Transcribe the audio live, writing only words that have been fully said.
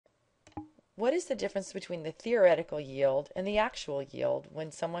What is the difference between the theoretical yield and the actual yield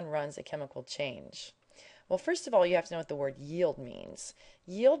when someone runs a chemical change? Well, first of all, you have to know what the word yield means.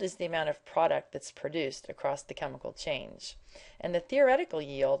 Yield is the amount of product that's produced across the chemical change. And the theoretical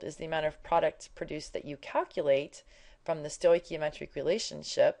yield is the amount of product produced that you calculate from the stoichiometric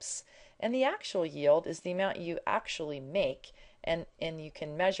relationships. And the actual yield is the amount you actually make and you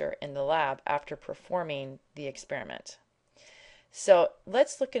can measure in the lab after performing the experiment. So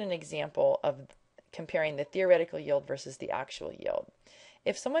let's look at an example of comparing the theoretical yield versus the actual yield.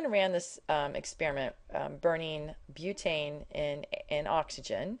 If someone ran this experiment burning butane in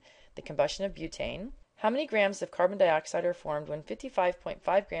oxygen, the combustion of butane, how many grams of carbon dioxide are formed when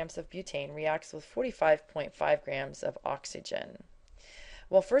 55.5 grams of butane reacts with 45.5 grams of oxygen?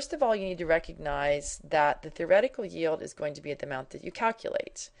 Well, first of all, you need to recognize that the theoretical yield is going to be the amount that you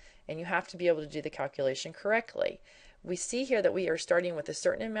calculate, and you have to be able to do the calculation correctly. We see here that we are starting with a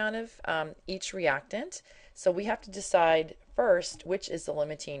certain amount of each reactant, so we have to decide first which is the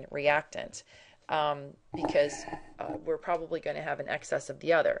limiting reactant, because we're probably going to have an excess of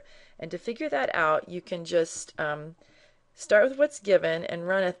the other. And to figure that out, you can just start with what's given and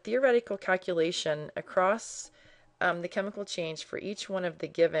run a theoretical calculation across the chemical change for each one of the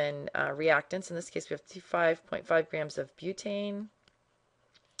given reactants. In this case, we have 55.5 grams of butane,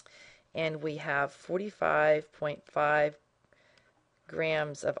 and we have 45.5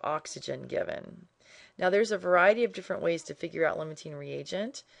 grams of oxygen given. Now there's a variety of different ways to figure out limiting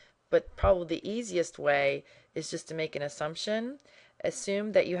reagent, but probably the easiest way is just to make an assumption.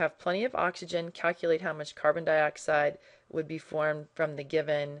 Assume that you have plenty of oxygen, calculate how much carbon dioxide would be formed from the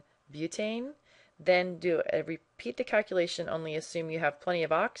given butane, then repeat the calculation, only assume you have plenty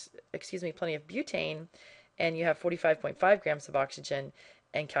of butane and you have 45.5 grams of oxygen,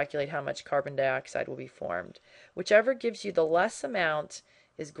 and calculate how much carbon dioxide will be formed. Whichever gives you the less amount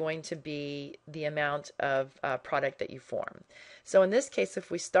is going to be the amount of product that you form. So in this case,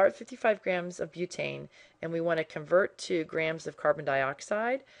 if we start 55 grams of butane and we want to convert to grams of carbon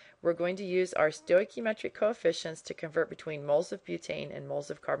dioxide, we're going to use our stoichiometric coefficients to convert between moles of butane and moles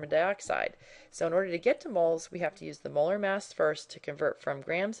of carbon dioxide. So in order to get to moles, we have to use the molar mass first to convert from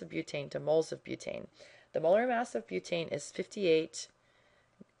grams of butane to moles of butane. The molar mass of butane is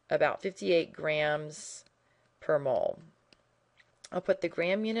about 58 grams per mole. I'll put the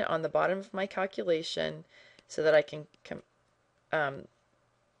gram unit on the bottom of my calculation so that I can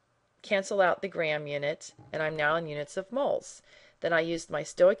cancel out the gram unit, and I'm now in units of moles. Then I used my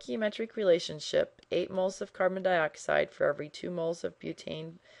stoichiometric relationship, 8 moles of carbon dioxide for every 2 moles of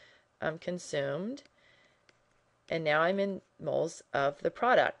butane consumed, and now I'm in moles of the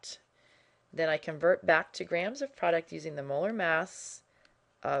product. Then I convert back to grams of product using the molar mass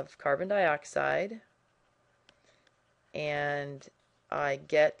of carbon dioxide, and I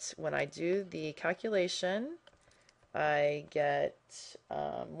get, when I do the calculation, I get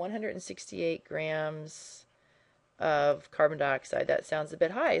 168 grams of carbon dioxide. That sounds a bit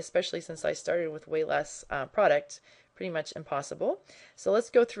high, especially since I started with way less product. Pretty much impossible. So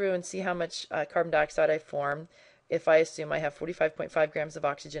let's go through and see how much carbon dioxide I form if I assume I have 45.5 grams of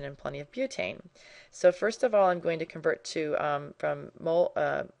oxygen and plenty of butane. So first of all, I'm going to convert to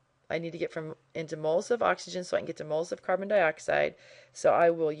I need to get into moles of oxygen so I can get to moles of carbon dioxide. So I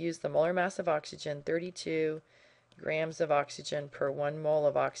will use the molar mass of oxygen, 32 grams of oxygen per 1 mole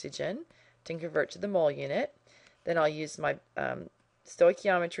of oxygen, to convert to the mole unit. Then I'll use my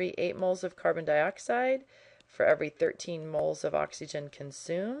stoichiometry, 8 moles of carbon dioxide for every 13 moles of oxygen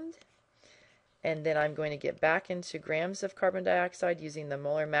consumed. And then I'm going to get back into grams of carbon dioxide using the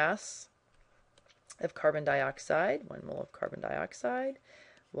molar mass of carbon dioxide, 1 mole of carbon dioxide.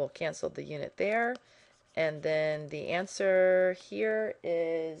 We'll cancel the unit there. And then the answer here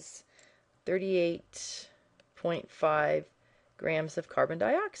is 38.5 grams of carbon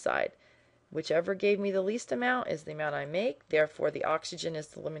dioxide. Whichever gave me the least amount is the amount I make. Therefore, the oxygen is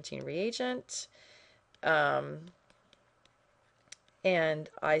the limiting reagent. And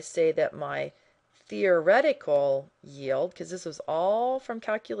I say that my theoretical yield, because this was all from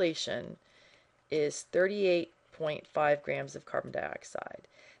calculation, is 38.5 grams of carbon dioxide.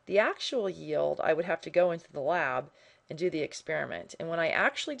 The actual yield, I would have to go into the lab and do the experiment. And when I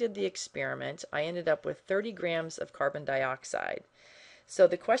actually did the experiment, I ended up with 30 grams of carbon dioxide. So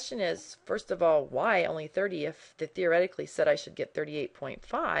the question is, first of all, why only 30 if they theoretically said I should get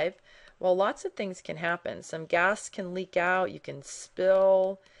 38.5? Well, lots of things can happen. Some gas can leak out, you can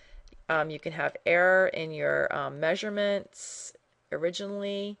spill, you can have error in your measurements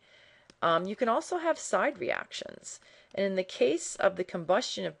originally. You can also have side reactions. And in the case of the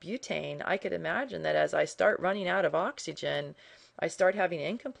combustion of butane, I could imagine that as I start running out of oxygen, I start having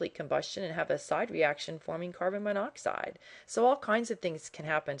incomplete combustion and have a side reaction forming carbon monoxide. So all kinds of things can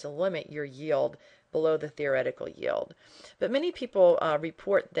happen to limit your yield below the theoretical yield. But many people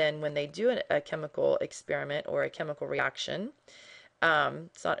report then when they do a chemical experiment or a chemical reaction,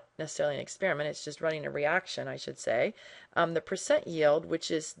 it's not necessarily an experiment, it's just running a reaction, I should say. The percent yield,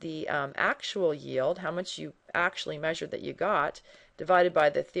 which is the actual yield, how much you actually measured that you got, divided by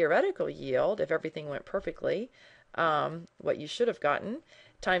the theoretical yield, if everything went perfectly, what you should have gotten,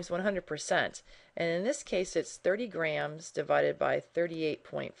 times 100%. And in this case, it's 30 grams divided by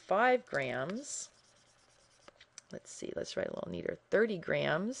 38.5 grams. Let's see, let's write a little neater. 30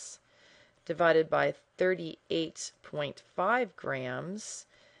 grams divided by 38.5 grams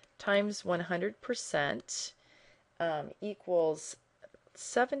times 100% equals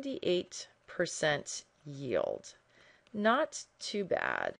 78% yield. Not too bad.